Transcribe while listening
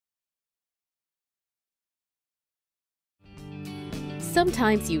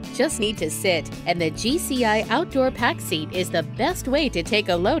Sometimes you just need to sit, and the GCI Outdoor Pack Seat is the best way to take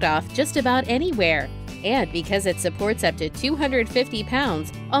a load off just about anywhere. And because it supports up to 250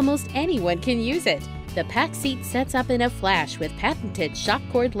 pounds, almost anyone can use it. The Pack Seat sets up in a flash with patented shock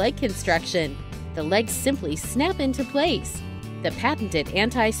cord leg construction. The legs simply snap into place. The patented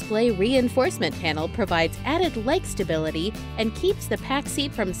anti-splay reinforcement panel provides added leg stability and keeps the Pack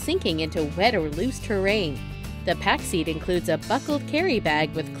Seat from sinking into wet or loose terrain. The Pack Seat includes a buckled carry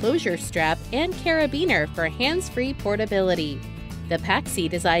bag with closure strap and carabiner for hands-free portability. The Pack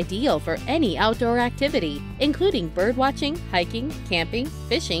Seat is ideal for any outdoor activity, including birdwatching, hiking, camping,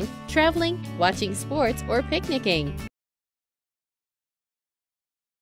 fishing, traveling, watching sports, or picnicking.